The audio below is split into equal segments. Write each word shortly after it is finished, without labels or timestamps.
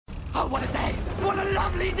Oh, what a day! What a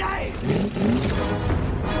lovely day!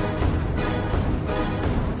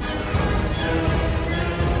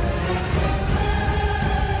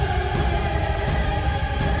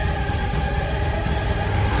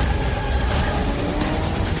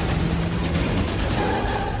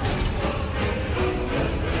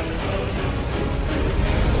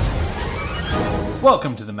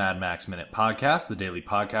 Welcome to the Mad Max Minute Podcast, the daily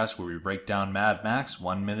podcast where we break down Mad Max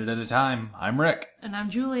 1 minute at a time. I'm Rick. And I'm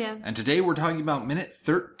Julia. And today we're talking about minute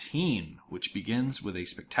 13, which begins with a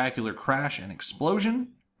spectacular crash and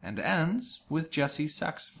explosion, and ends with Jesse's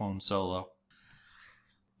saxophone solo.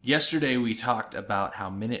 Yesterday we talked about how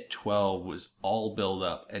minute 12 was all build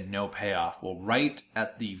up and no payoff. Well, right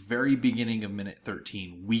at the very beginning of minute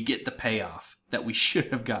 13, we get the payoff that we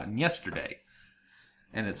should have gotten yesterday.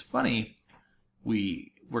 And it's funny,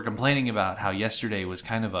 we were complaining about how yesterday was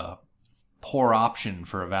kind of a poor option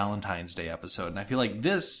for a Valentine's Day episode. And I feel like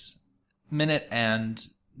this minute and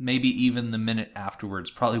maybe even the minute afterwards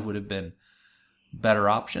probably would have been better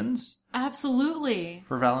options. Absolutely.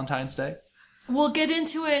 For Valentine's Day. We'll get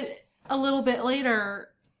into it a little bit later,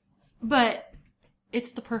 but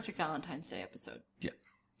it's the perfect Valentine's Day episode. Yeah.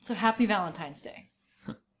 So happy Valentine's Day.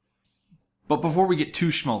 But before we get too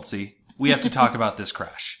schmaltzy, we have to talk about this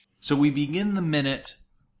crash. So we begin the minute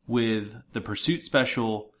with the pursuit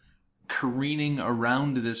special careening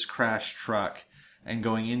around this crash truck and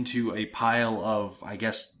going into a pile of, I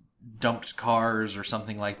guess, dumped cars or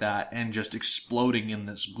something like that, and just exploding in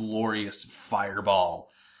this glorious fireball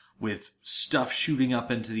with stuff shooting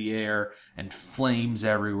up into the air and flames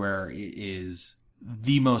everywhere. It is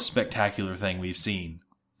the most spectacular thing we've seen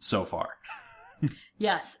so far.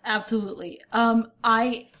 Yes, absolutely.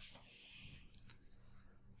 I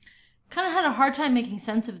kind of had a hard time making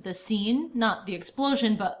sense of the scene, not the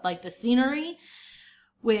explosion, but like the scenery.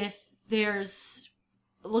 It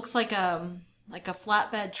looks like a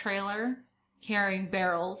flatbed trailer carrying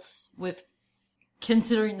barrels with,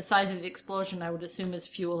 considering the size of the explosion, I would assume is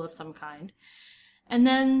fuel of some kind. And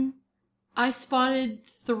then I spotted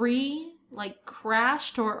 3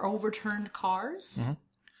 crashed or overturned cars. Mm-hmm.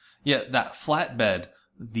 Yeah, that flatbed,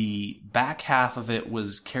 the back half of it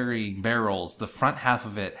was carrying barrels. The front half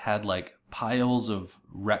of it had piles of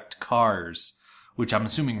wrecked cars, which I'm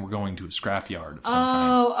assuming were going to a scrapyard of some kind.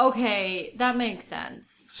 Oh, okay. That makes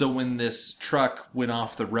sense. So when this truck went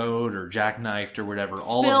off the road or jackknifed or whatever,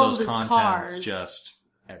 all Spilled of those contents cars. just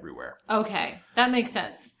everywhere. Okay. That makes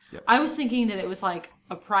sense. Yep. I was thinking that it was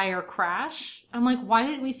a prior crash. I'm like, why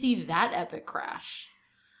didn't we see that epic crash?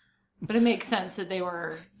 But it makes sense that they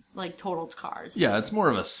were totaled cars. Yeah, it's more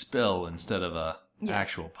of a spill instead of a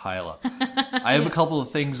actual pileup. I have a couple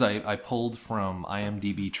of things I pulled from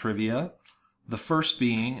IMDb trivia. The first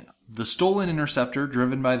being, the stolen interceptor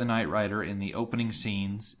driven by the Knight Rider in the opening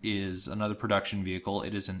scenes is another production vehicle.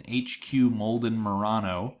 It is an HQ Molden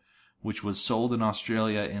Murano, which was sold in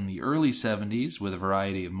Australia in the early 70s with a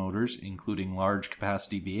variety of motors, including large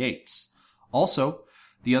capacity V8s. Also,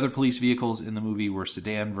 the other police vehicles in the movie were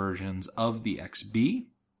sedan versions of the XB,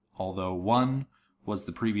 although one was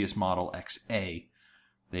the previous model XA.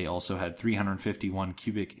 They also had 351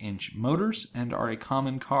 cubic inch motors and are a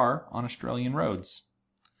common car on Australian roads.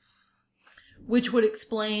 Which would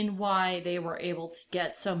explain why they were able to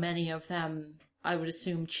get so many of them, I would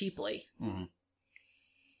assume, cheaply. Mm-hmm.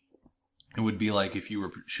 It would be like if you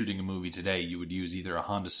were shooting a movie today, you would use either a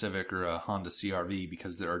Honda Civic or a Honda CR-V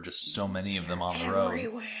because there are just so many of them on the road.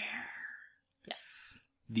 Everywhere. Yes.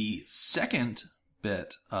 The second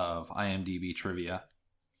bit of IMDb trivia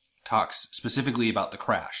talks specifically about the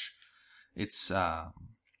crash. It's the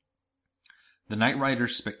Knight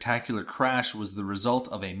Rider's spectacular crash was the result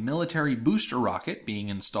of a military booster rocket being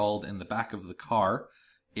installed in the back of the car.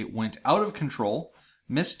 It went out of control,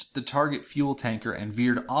 missed the target fuel tanker, and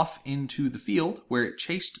veered off into the field, where it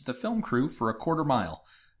chased the film crew for a quarter mile.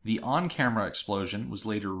 The on-camera explosion was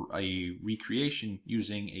later a recreation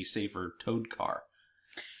using a safer towed car.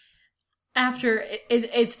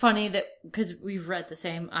 It's funny that, because we've read the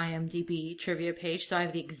same IMDb trivia page, so I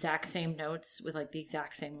have the exact same notes with the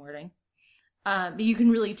exact same wording. But you can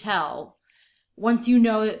really tell, once you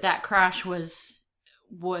know that crash was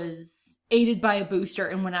aided by a booster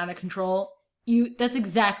and went out of control, that's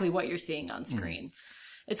exactly what you're seeing on screen.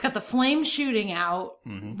 Mm-hmm. It's got the flames shooting out,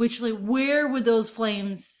 mm-hmm. which, where would those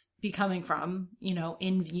flames be coming from,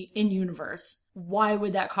 in universe? Why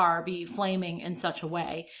would that car be flaming in such a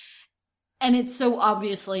way? And it's so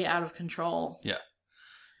obviously out of control. Yeah.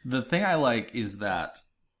 The thing I like is that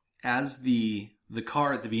as the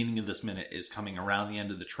car at the beginning of this minute is coming around the end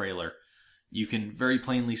of the trailer, you can very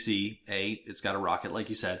plainly see, A, it's got a rocket, like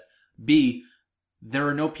you said. B, there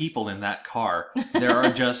are no people in that car. There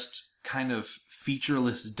are just kind of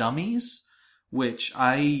featureless dummies, which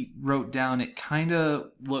I wrote down. It kind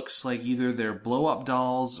of looks like either they're blow-up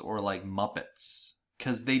dolls or like Muppets.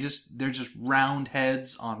 Because they're just round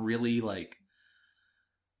heads on really like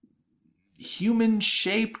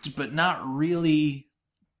human-shaped but not really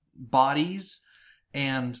bodies.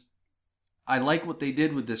 And I like what they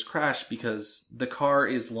did with this crash because the car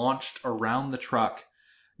is launched around the truck,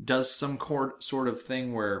 does some sort of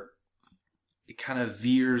thing where it kind of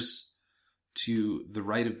veers to the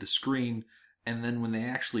right of the screen, and then when they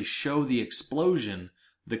actually show the explosion,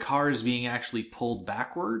 the car is being actually pulled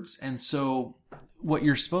backwards. And so what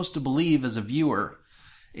you're supposed to believe as a viewer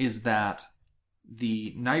is that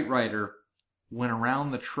the Knight Rider went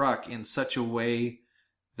around the truck in such a way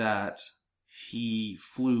that he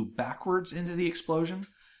flew backwards into the explosion.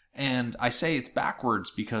 And I say it's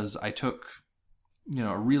backwards because I took,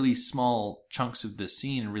 really small chunks of this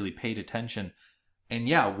scene and really paid attention. And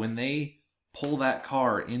yeah, when they pull that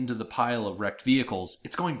car into the pile of wrecked vehicles,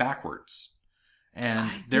 it's going backwards.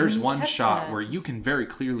 And there's one shot where you can very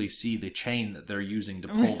clearly see the chain that they're using to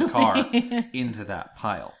pull the car into that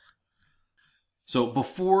pile. So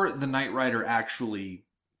before the Knight Rider actually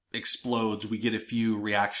explodes, we get a few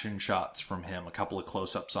reaction shots from him, a couple of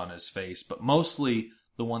close-ups on his face, but mostly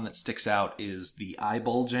the one that sticks out is the eye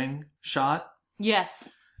bulging shot.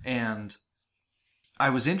 Yes. And I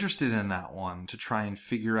was interested in that one to try and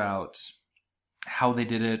figure out how they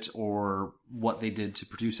did it or what they did to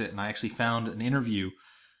produce it. And I actually found an interview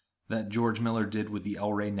that George Miller did with the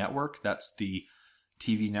El Rey Network. That's the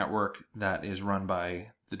TV network that is run by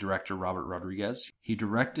the director Robert Rodriguez. He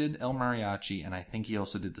directed El Mariachi, and I think he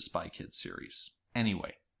also did the Spy Kids series.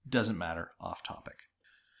 Anyway, doesn't matter, off topic.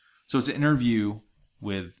 So it's an interview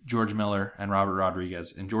with George Miller and Robert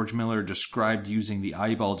Rodriguez, and George Miller described using the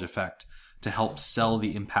eye bulge effect to help sell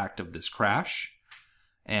the impact of this crash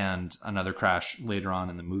and another crash later on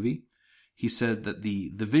in the movie. He said that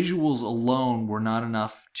the visuals alone were not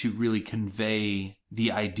enough to really convey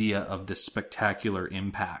the idea of this spectacular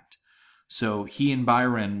impact. So he and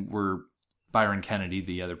Byron Kennedy,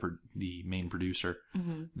 the main producer,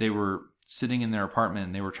 they were sitting in their apartment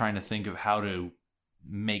and they were trying to think of how to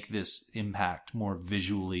make this impact more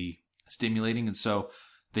visually stimulating. And so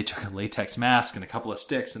they took a latex mask and a couple of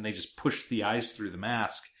sticks and they just pushed the eyes through the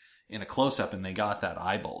mask in a close-up, and they got that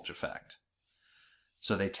eye bulge effect.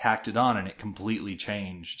 So they tacked it on, and it completely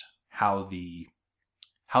changed how the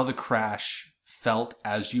crash felt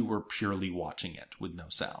as you were purely watching it with no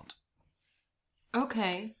sound.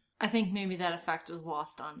 Okay. I think maybe that effect was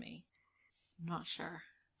lost on me. I'm not sure.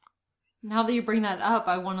 Now that you bring that up,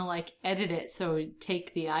 I want to edit it so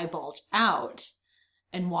take the eye bulge out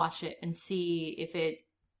and watch it and see if it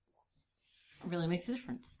really makes a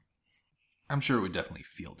difference. I'm sure it would definitely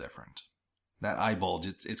feel different. That eye bulge,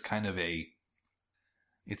 it's kind of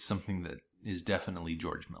it's something that is definitely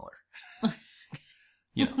George Miller.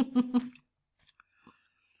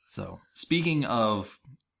 So, speaking of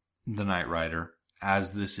the Knight Rider,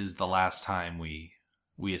 as this is the last time we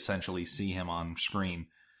essentially see him on screen,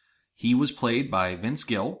 he was played by Vince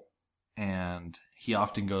Gill, and he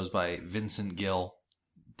often goes by Vincent Gill.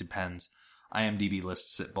 Depends. IMDb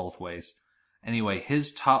lists it both ways. Anyway,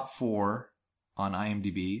 his top 4 on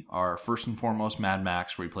IMDb are first and foremost Mad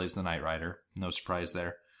Max, where he plays the Knight Rider. No surprise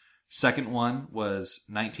there. Second one was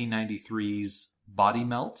 1993's Body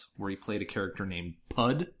Melt, where he played a character named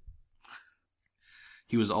Pud.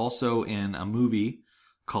 He was also in a movie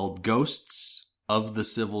called Ghosts of the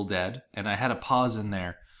Civil Dead. And I had a pause in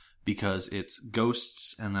there because it's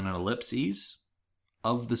Ghosts and then an ellipses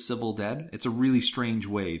of the Civil Dead. It's a really strange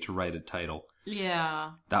way to write a title.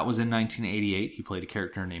 Yeah. That was in 1988. He played a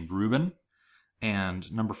character named Reuben.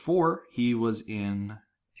 And number 4, he was in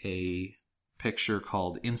a picture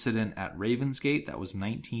called Incident at Ravensgate. That was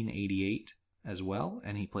 1988 as well.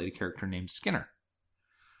 And he played a character named Skinner.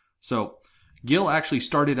 So Gill actually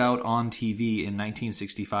started out on TV in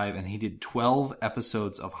 1965, and he did 12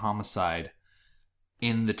 episodes of Homicide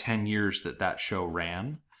in the 10 years that show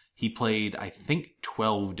ran. He played, I think,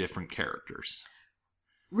 12 different characters.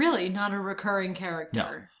 Really? Not a recurring character?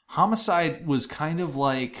 No. Homicide was kind of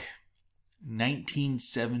like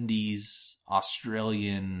 1970s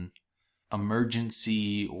Australian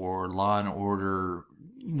emergency or Law and Order,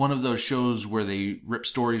 one of those shows where they rip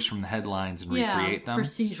stories from the headlines and recreate them.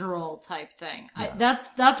 Procedural type thing. Yeah.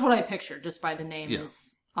 That's what I pictured just by the name Yeah.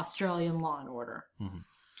 is Australian Law and Order. Mm-hmm.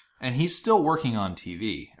 And he's still working on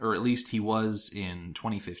TV, or at least he was in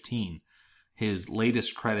 2015. His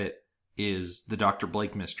latest credit is the Dr.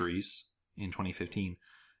 Blake Mysteries in 2015.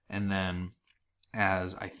 And then,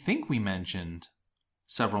 as I think we mentioned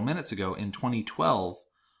several minutes ago, in 2012,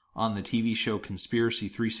 on the TV show Conspiracy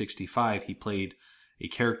 365, he played a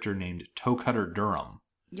character named Toe Cutter Durham.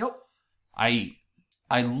 Yep. I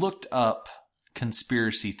looked up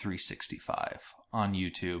Conspiracy 365 on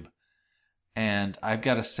YouTube, and I've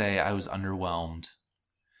got to say I was underwhelmed.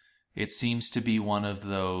 It seems to be one of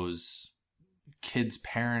those kids'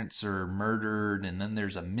 parents are murdered, and then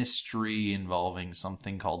there's a mystery involving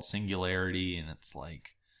something called Singularity, and it's like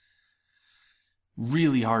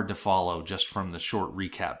really hard to follow just from the short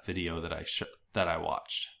recap video that I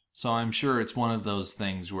watched. So I'm sure it's one of those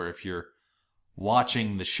things where if you're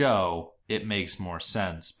watching the show, it makes more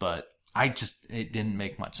sense, but it didn't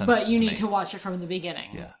make much sense. But you to need me. to watch it from the beginning.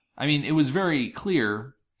 Yeah. I mean, it was very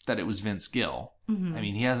clear that it was Vince Gill. Mm-hmm. I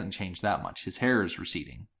mean, he hasn't changed that much. His hair is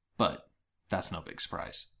receding, but that's no big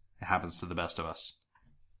surprise. It happens to the best of us.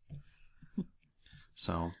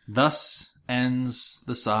 So, thus ends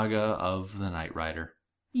the saga of the Knight Rider.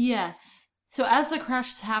 Yes. So as the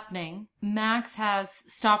crash is happening, Max has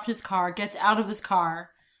stopped his car, gets out of his car,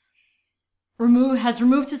 has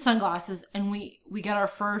removed his sunglasses, and we get our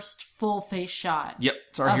first full face shot. Yep,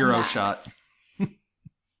 it's our hero Max. Shot.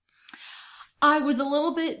 I was a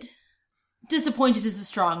little bit disappointed is a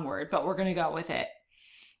strong word, but we're going to go with it.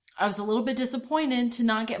 I was a little bit disappointed to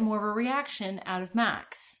not get more of a reaction out of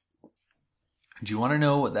Max. Do you want to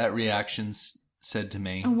know what that reaction said to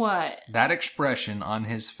me? What? That expression on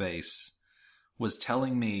his face was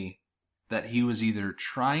telling me that he was either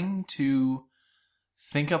trying to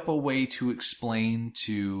think up a way to explain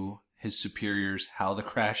to his superiors how the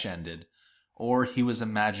crash ended, or he was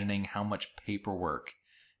imagining how much paperwork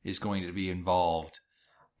is going to be involved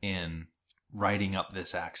in writing up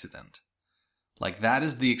this accident. Like, that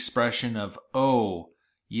is the expression of, oh,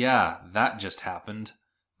 yeah, that just happened.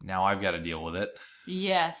 Now I've got to deal with it.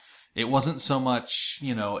 Yes. It wasn't so much,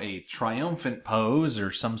 a triumphant pose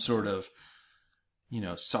or some sort of,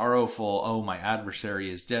 sorrowful, oh, my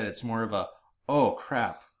adversary is dead. It's more of a, oh,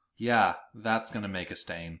 crap. Yeah, that's going to make a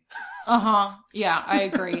stain. Uh-huh. Yeah, I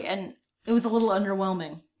agree. And it was a little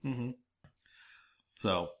underwhelming. Mm-hmm.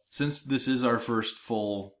 So, since this is our first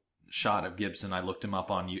full shot of Gibson, I looked him up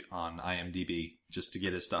on IMDb just to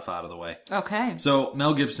get his stuff out of the way. Okay. So,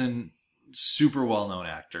 Mel Gibson, super well-known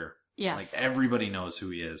actor. Yes. Like, everybody knows who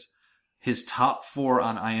he is. His top 4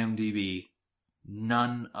 on IMDb,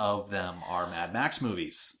 none of them are Mad Max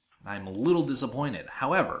movies. I'm a little disappointed.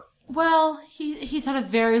 However... Well, he's had a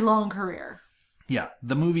very long career. Yeah.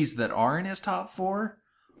 The movies that are in his top 4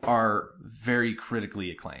 are very critically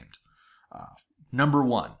acclaimed. Number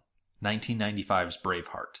 1, 1995's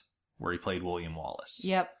Braveheart, where he played William Wallace.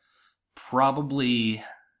 Yep. Probably...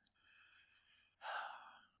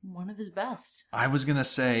 one of his best. I was going to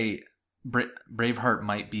say Braveheart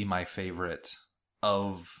might be my favorite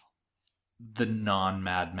of the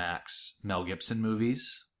non-Mad Max Mel Gibson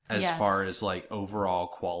movies as far as like overall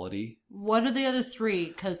quality. What are the other 3?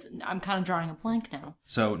 Because I'm kind of drawing a blank now.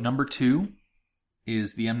 So number 2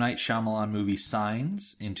 is the M. Night Shyamalan movie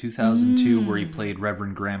Signs in 2002 where he played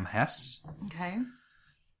Reverend Graham Hess. Okay.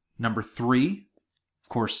 Number 3, of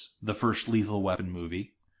course, the first Lethal Weapon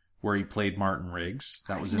movie, where he played Martin Riggs.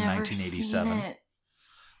 That was in 1987. Seen it.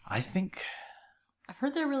 I think... I've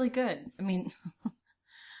heard they're really good. I mean...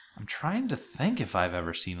 I'm trying to think if I've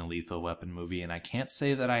ever seen a Lethal Weapon movie, and I can't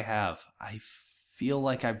say that I have. I feel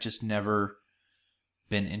like I've just never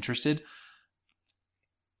been interested.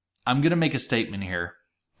 I'm going to make a statement here,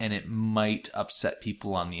 and it might upset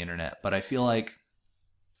people on the internet, but I feel like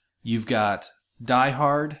you've got Die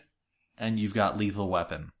Hard and you've got Lethal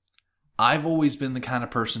Weapon. I've always been the kind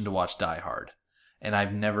of person to watch Die Hard, and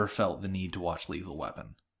I've never felt the need to watch Lethal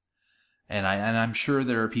Weapon. And I'm sure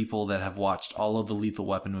there are people that have watched all of the Lethal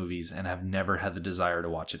Weapon movies and have never had the desire to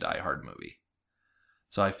watch a Die Hard movie.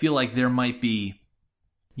 So I feel like there might be,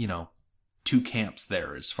 2 camps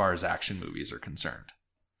there as far as action movies are concerned.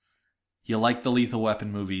 You like the Lethal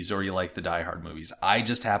Weapon movies or you like the Die Hard movies. I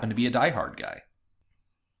just happen to be a Die Hard guy.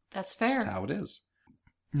 That's fair. That's how it is.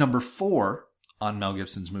 Number 4 on Mel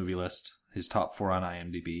Gibson's movie list, his top 4 on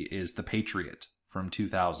IMDb, is The Patriot from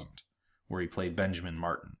 2000, where he played Benjamin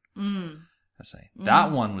Martin. I say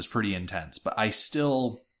that one was pretty intense, but I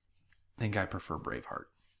still think I prefer Braveheart.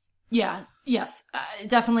 Yeah, yes,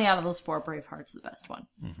 definitely out of those 4, Braveheart's the best one.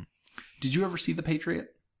 Mm-hmm. Did you ever see The Patriot?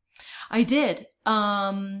 I did.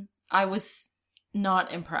 I was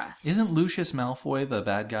not impressed. Isn't Lucius Malfoy the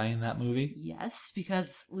bad guy in that movie? Yes,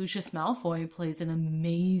 because Lucius Malfoy plays an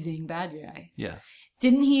amazing bad guy. Yeah.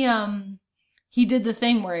 Didn't he? He did the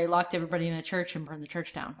thing where he locked everybody in a church and burned the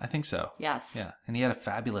church down. I think so. Yes. Yeah, and he had a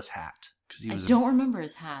fabulous hat because he was. I don't remember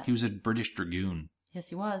his hat. He was a British dragoon. Yes,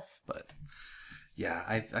 he was. But Yeah,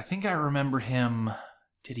 I think I remember him.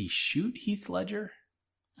 Did he shoot Heath Ledger?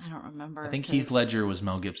 I don't remember. I think Heath Ledger was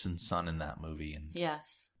Mel Gibson's son in that movie.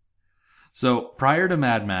 Yes. So prior to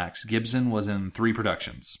Mad Max, Gibson was in 3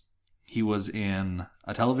 productions. He was in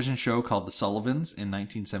a television show called The Sullivans in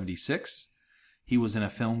 1976. He was in a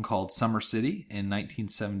film called Summer City in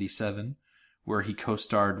 1977, where he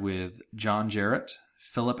co-starred with John Jarratt,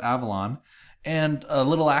 Philip Avalon, and a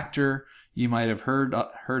little actor you might have heard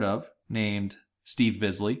of named Steve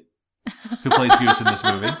Bisley, who plays Goose in this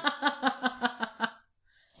movie.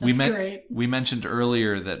 Great. We mentioned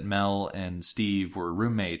earlier that Mel and Steve were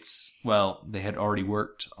roommates. Well, they had already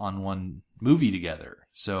worked on one movie together.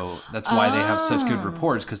 So that's why they have such good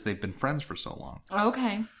rapport, because they've been friends for so long.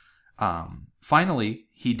 Okay. Finally,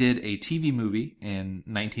 he did a TV movie in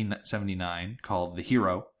 1979 called The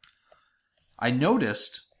Hero. I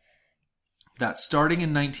noticed that starting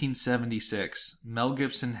in 1976, Mel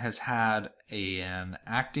Gibson has had an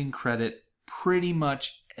acting credit pretty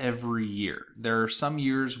much every year. There are some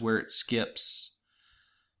years where it skips,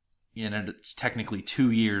 and it's technically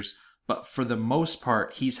 2 years, but for the most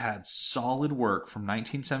part, he's had solid work from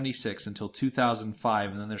 1976 until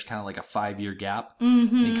 2005, and then there's kind of like a 5-year gap.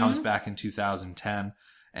 Mm-hmm. And he comes back in 2010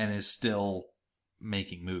 and is still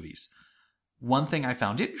making movies. One thing I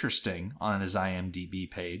found interesting on his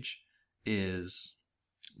IMDb page is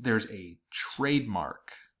there's a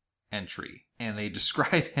trademark entry, and they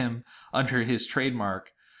describe him under his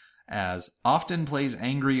trademark as often plays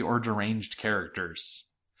angry or deranged characters.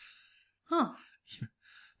 Huh.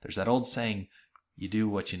 There's that old saying, you do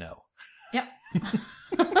what you know. Yep.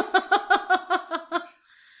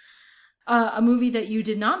 A movie that you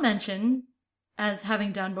did not mention as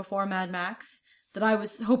having done before Mad Max that I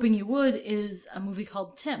was hoping you would is a movie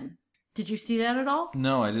called Tim. Did you see that at all?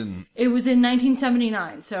 No, I didn't. It was in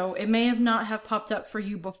 1979, so it may have not have popped up for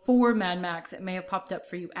you before Mad Max. It may have popped up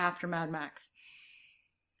for you after Mad Max.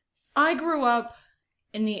 I grew up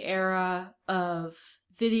in the era of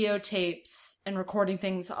videotapes and recording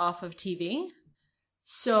things off of TV.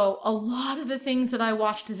 So a lot of the things that I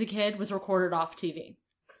watched as a kid was recorded off TV.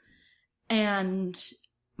 And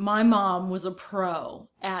my mom was a pro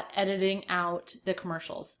at editing out the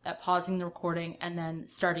commercials, at pausing the recording and then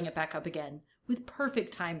starting it back up again with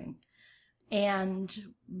perfect timing. And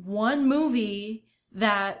one movie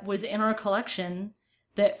that was in our collection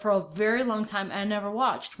that for a very long time I never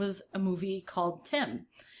watched was a movie called Tim.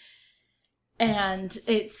 And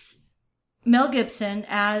it's Mel Gibson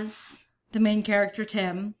as the main character,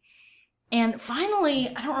 Tim. And finally,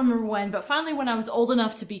 I don't remember when, but finally when I was old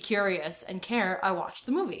enough to be curious and care, I watched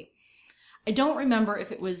the movie. I don't remember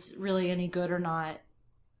if it was really any good or not.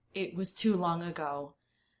 It was too long ago.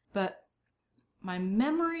 But my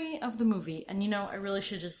memory of the movie, and I really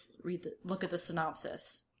should just look at the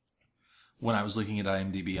synopsis. When I was looking at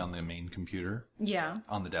IMDb on the main computer, Yeah.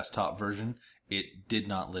 on the desktop version, it did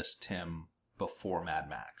not list Tim before Mad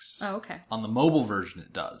Max. Oh, okay. On the mobile version,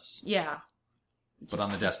 it does. Yeah. But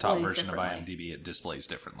on the desktop version of IMDb, it displays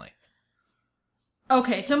differently.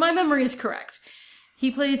 Okay, so my memory is correct.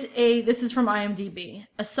 He plays this is from IMDb,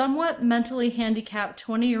 a somewhat mentally handicapped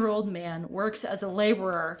 20-year-old man works as a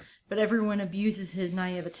laborer, but everyone abuses his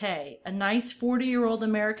naivete. A nice 40-year-old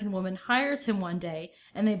American woman hires him one day,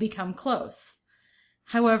 and they become close.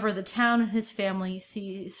 However, the town and his family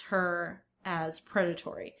sees her as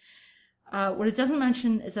predatory. What it doesn't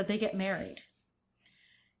mention is that they get married.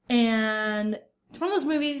 And it's one of those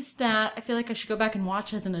movies that I feel like I should go back and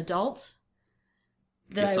watch as an adult.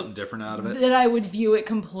 Get something different out of it? That I would view it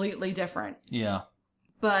completely different. Yeah.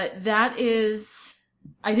 But that is...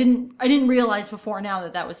 I didn't realize before now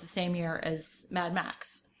that was the same year as Mad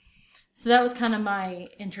Max. So that was kind of my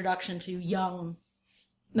introduction to young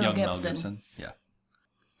Mel Gibson. Yeah.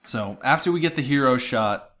 So after we get the hero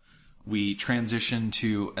shot, we transition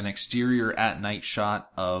to an exterior at night shot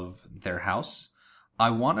of their house. I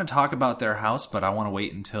want to talk about their house, but I want to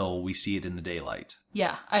wait until we see it in the daylight.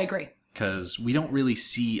 Yeah, I agree. Because we don't really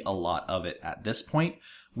see a lot of it at this point.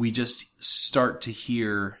 We just start to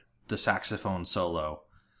hear the saxophone solo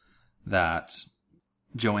that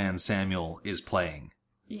Joanne Samuel is playing.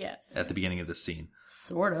 Yes. At the beginning of the scene.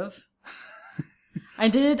 Sort of.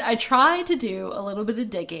 I tried to do a little bit of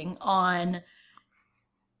digging on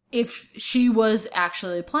if she was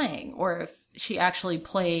actually playing, or if she actually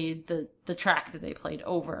played the track that they played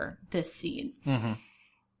over this scene. Mm-hmm.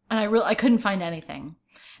 And I couldn't find anything.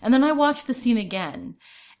 And then I watched the scene again,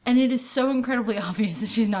 and it is so incredibly obvious that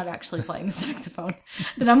she's not actually playing the saxophone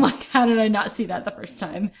that I'm like, how did I not see that the first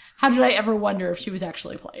time? How did I ever wonder if she was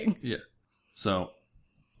actually playing? Yeah. So,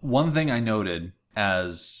 one thing I noted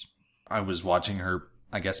as I was watching her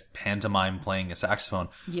I guess, pantomime playing a saxophone.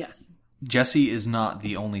 Yes. Jesse is not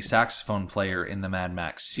the only saxophone player in the Mad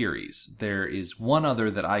Max series. There is one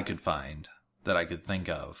other that I could find, that I could think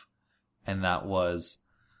of, and that was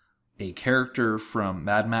a character from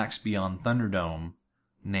Mad Max Beyond Thunderdome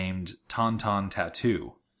named Tauntaun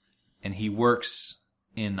Tattoo. And he works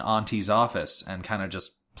in Auntie's office and kind of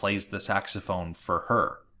just plays the saxophone for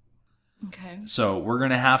her. Okay. So we're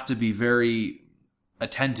going to have to be very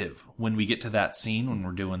attentive when we get to that scene, when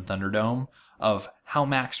we're doing Thunderdome, of how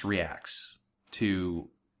Max reacts to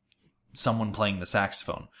someone playing the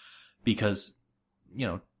saxophone. Because, you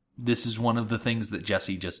know, this is one of the things that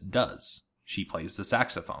Jessie just does. She plays the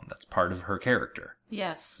saxophone. That's part of her character.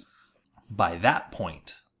 Yes. By that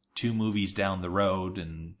point, 2 movies down the road,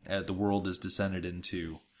 and the world has descended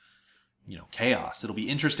into, you know, chaos. It'll be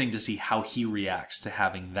interesting to see how he reacts to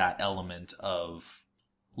having that element of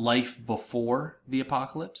life before the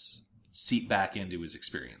apocalypse seep back into his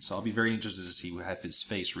experience. So I'll be very interested to see how his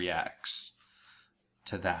face reacts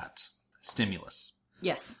to that stimulus.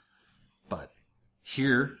 Yes. But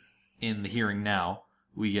here, in the hearing now,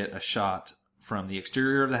 we get a shot from the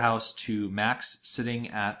exterior of the house to Max sitting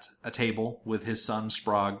at a table with his son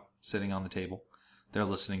Sprague sitting on the table. They're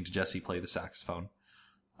listening to Jesse play the saxophone.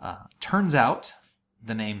 Turns out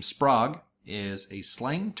the name Sprague is a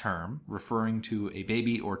slang term referring to a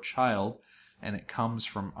baby or child, and it comes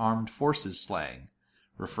from armed forces slang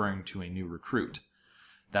referring to a new recruit.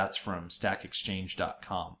 That's from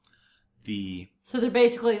stackexchange.com. So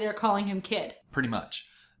they're calling him Kid. Pretty much.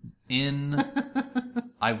 In,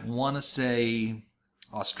 I want to say,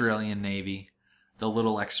 Australian Navy, the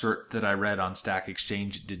little excerpt that I read on Stack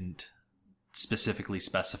Exchange didn't specifically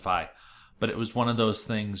specify, but it was one of those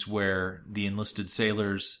things where the enlisted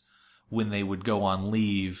sailors, when they would go on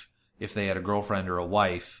leave, if they had a girlfriend or a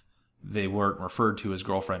wife, they weren't referred to as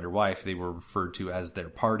girlfriend or wife, they were referred to as their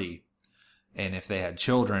party. And if they had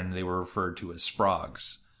children, they were referred to as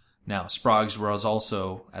Sprogs. Now, Sprogs was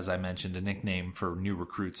also, as I mentioned, a nickname for new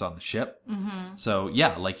recruits on the ship. Mm-hmm. So,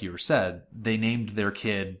 yeah, like you said, they named their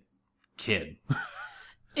kid Kid.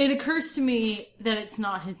 It occurs to me that it's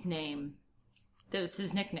not his name, that it's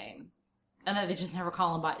his nickname, and that they just never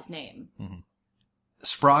call him by his name. Mm-hmm.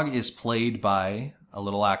 Sprague is played by a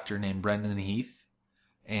little actor named Brendan Heath,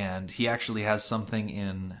 and he actually has something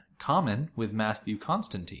in common with Matthew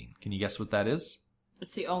Constantine. Can you guess what that is?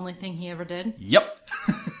 It's the only thing he ever did? Yep.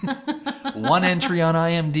 1 entry on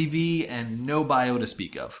IMDb and no bio to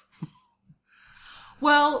speak of.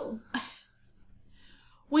 Well,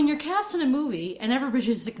 when you're cast in a movie and everybody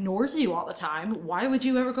just ignores you all the time, why would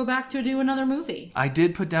you ever go back to do another movie? I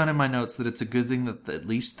did put down in my notes that it's a good thing that at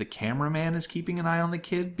least the cameraman is keeping an eye on the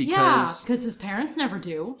kid, because... Yeah, because his parents never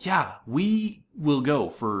do. Yeah, we will go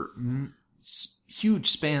for huge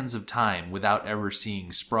spans of time without ever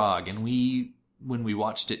seeing Sprague, and when we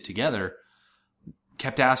watched it together,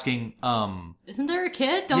 kept asking, isn't there a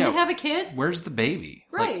kid? Don't they have a kid? Where's the baby?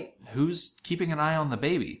 Right. Like, who's keeping an eye on the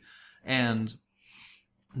baby? And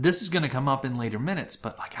this is going to come up in later minutes,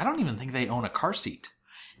 but like, I don't even think they own a car seat.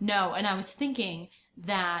 No, and I was thinking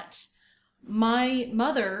that my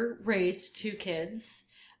mother raised 2 kids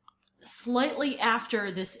slightly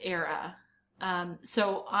after this era.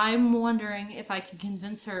 So I'm wondering if I can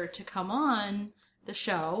convince her to come on the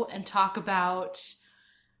show and talk about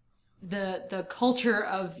the culture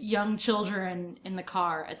of young children in the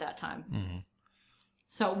car at that time. Mm-hmm.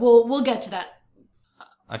 So we'll get to that.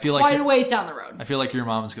 I feel like quite a ways down the road. I feel like your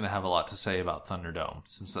mom's going to have a lot to say about Thunderdome,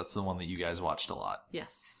 since that's the one that you guys watched a lot.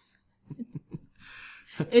 Yes,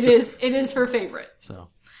 it is her favorite. So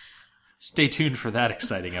stay tuned for that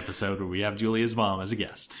exciting episode where we have Julia's mom as a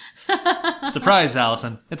guest. Surprise,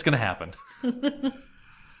 Allison! It's going to happen.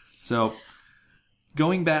 So,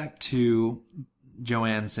 going back to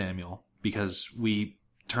Joanne Samuel, because we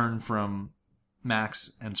turn from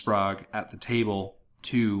Max and Sprague at the table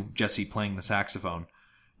to Jesse playing the saxophone.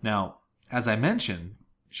 Now, as I mentioned,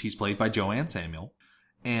 she's played by Joanne Samuel,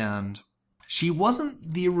 and she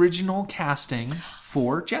wasn't the original casting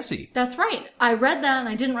for Jesse. That's right. I read that and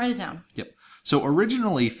I didn't write it down. Yep. So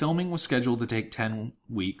originally, filming was scheduled to take 10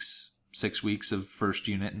 weeks, 6 weeks of first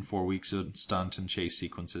unit and 4 weeks of stunt and chase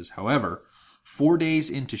sequences. However, 4 days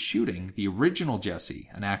into shooting, the original Jesse,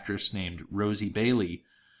 an actress named Rosie Bailey,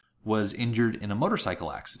 was injured in a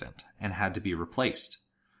motorcycle accident and had to be replaced.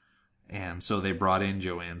 And so they brought in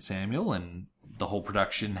Joanne Samuel, and the whole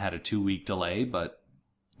production had a 2-week delay, but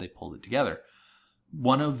they pulled it together.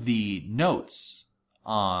 One of the notes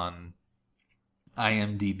on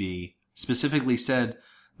IMDb specifically said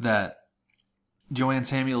that Joanne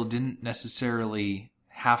Samuel didn't necessarily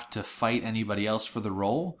have to fight anybody else for the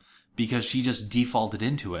role, because she just defaulted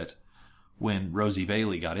into it when Rosie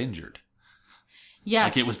Bailey got injured.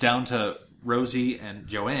 Yes. Like, it was down to Rosie and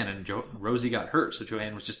Joanne, and Rosie got hurt, so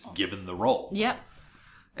Joanne was just given the role. Yep.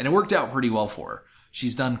 And it worked out pretty well for her.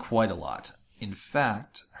 She's done quite a lot. In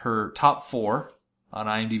fact, her top 4 on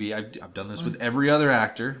IMDb, I've done this with every other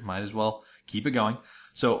actor, might as well keep it going.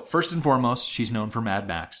 So, first and foremost, she's known for Mad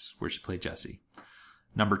Max, where she played Jessie.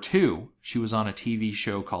 Number 2, she was on a TV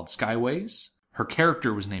show called Skyways. Her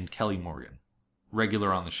character was named Kelly Morgan,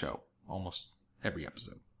 regular on the show, almost every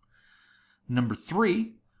episode. Number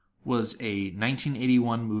 3 was a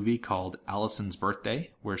 1981 movie called Allison's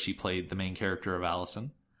Birthday, where she played the main character of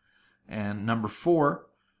Allison. And number 4,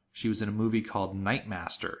 she was in a movie called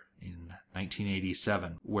Nightmaster in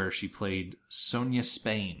 1987, where she played Sonia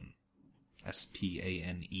Spain,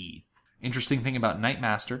 Spane. Interesting thing about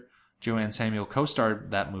Nightmaster, Joanne Samuel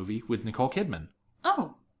co-starred that movie with Nicole Kidman.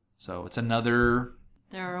 Oh. So it's another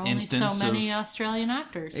There are only instance so many Australian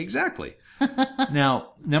actors. Exactly.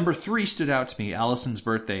 Now, number 3 stood out to me, Allison's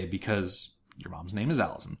Birthday, because your mom's name is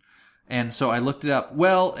Allison. And so I looked it up.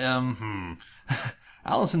 Well,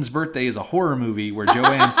 Allison's Birthday is a horror movie where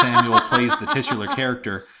Joanne Samuel plays the titular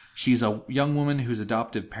character. She's a young woman whose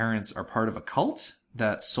adoptive parents are part of a cult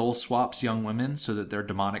that soul swaps young women so that their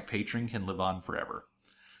demonic patron can live on forever.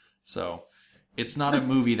 So, it's not a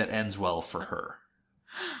movie that ends well for her.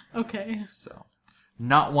 Okay. So,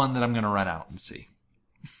 not one that I'm going to run out and see.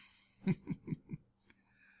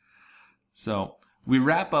 So, we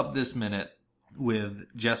wrap up this minute with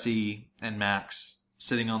Jesse and Max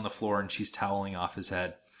sitting on the floor and she's toweling off his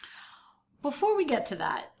head. Before we get to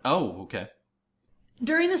that, Oh, okay.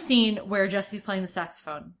 during the scene where Jesse's playing the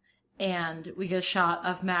saxophone, and we get a shot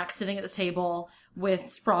of Max sitting at the table with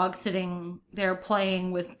Sprague sitting there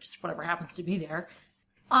playing with just whatever happens to be there,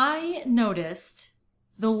 I noticed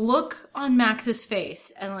the look on Max's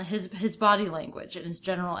face and his body language and his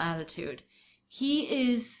general attitude.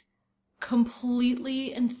 He is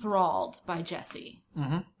completely enthralled by Jessie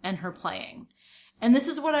and her playing. And this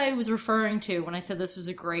is what I was referring to when I said this was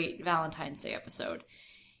a great Valentine's Day episode.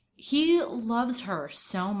 He loves her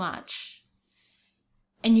so much.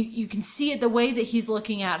 And you can see it the way that he's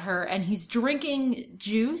looking at her, and he's drinking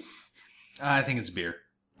juice. I think it's beer.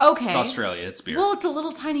 Okay. It's Australia, it's beer. Well, it's a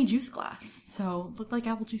little tiny juice glass, so it looked like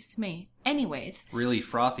apple juice to me. Anyways. Really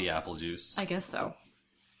frothy apple juice. I guess so.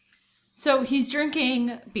 So he's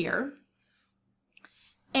drinking beer,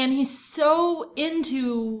 and he's so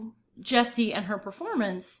into Jessie and her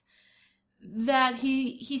performance that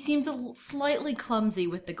he seems slightly clumsy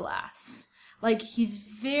with the glass. Like, he's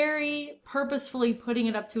very purposefully putting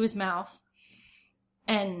it up to his mouth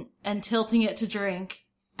and tilting it to drink,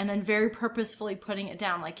 and then very purposefully putting it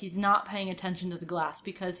down. Like, he's not paying attention to the glass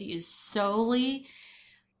because he is solely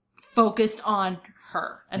focused on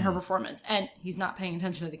her and her performance. And he's not paying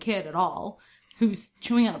attention to the kid at all, who's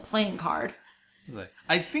chewing on a playing card.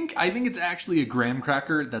 I think it's actually a graham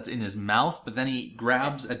cracker that's in his mouth, but then he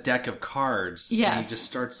grabs a deck of cards and he just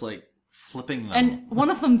starts, like, flipping them. And one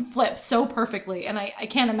of them flips so perfectly, and I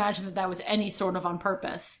can't imagine that was any sort of on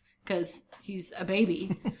purpose, because he's a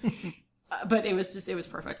baby. But it was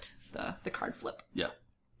perfect, the card flip. Yeah.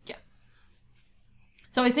 Yeah.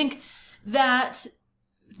 So I think that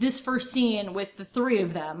this first scene with the 3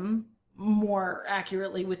 of them, more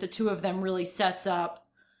accurately with the 2 of them, really sets up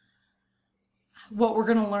what we're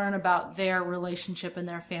going to learn about their relationship and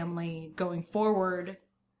their family going forward,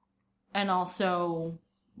 and also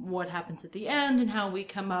what happens at the end and how we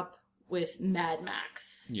come up with Mad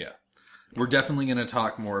Max. Yeah. We're definitely going to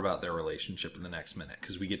talk more about their relationship in the next minute,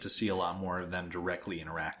 because we get to see a lot more of them directly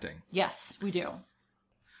interacting. Yes, we do.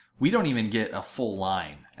 We don't even get a full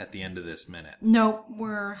line at the end of this minute. No,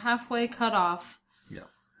 we're halfway cut off. Yeah.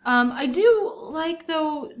 I do like,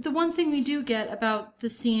 though, the one thing we do get about the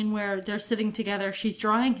scene where they're sitting together, she's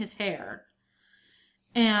drying his hair.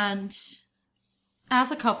 And as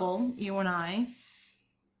a couple, you and I,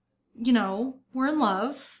 you know, we're in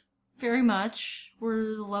love very much.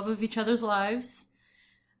 We're the love of each other's lives.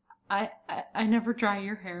 I never dry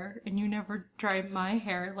your hair, and you never dry my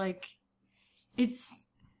hair. Like, it's...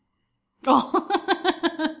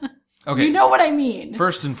 Oh. Okay. You know what I mean.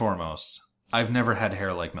 First and foremost, I've never had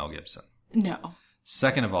hair like Mel Gibson. No.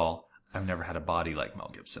 Second of all, I've never had a body like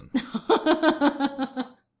Mel Gibson.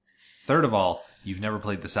 Third of all, you've never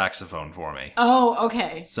played the saxophone for me. Oh,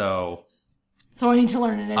 okay. So I need to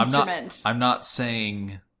learn an instrument. I'm not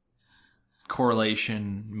saying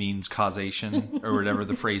correlation means causation or whatever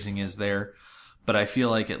the phrasing is there, but I feel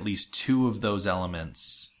like at least 2 of those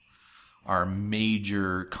elements are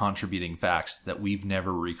major contributing facts that we've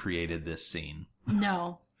never recreated this scene.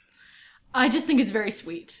 No. I just think it's very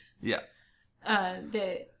sweet Yeah.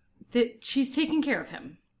 That she's taking care of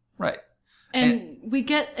him. Right. And we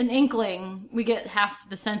get an inkling, we get half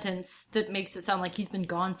the sentence that makes it sound like he's been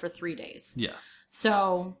gone for 3 days. Yeah.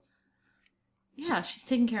 So, yeah, she's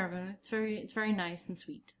taking care of him. It's very nice and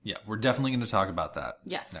sweet. Yeah, we're definitely going to talk about that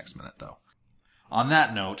next minute, though. On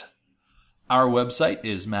that note, our website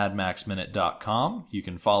is madmaxminute.com. You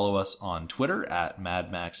can follow us on Twitter at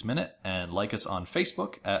madmaxminute and like us on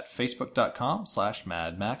Facebook at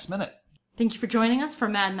facebook.com/madmaxminute. Thank you for joining us for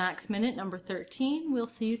Mad Max Minute number 13. We'll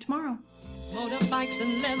see you tomorrow. Motorbikes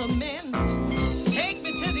and leather men, take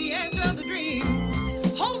me to the edge of the dream.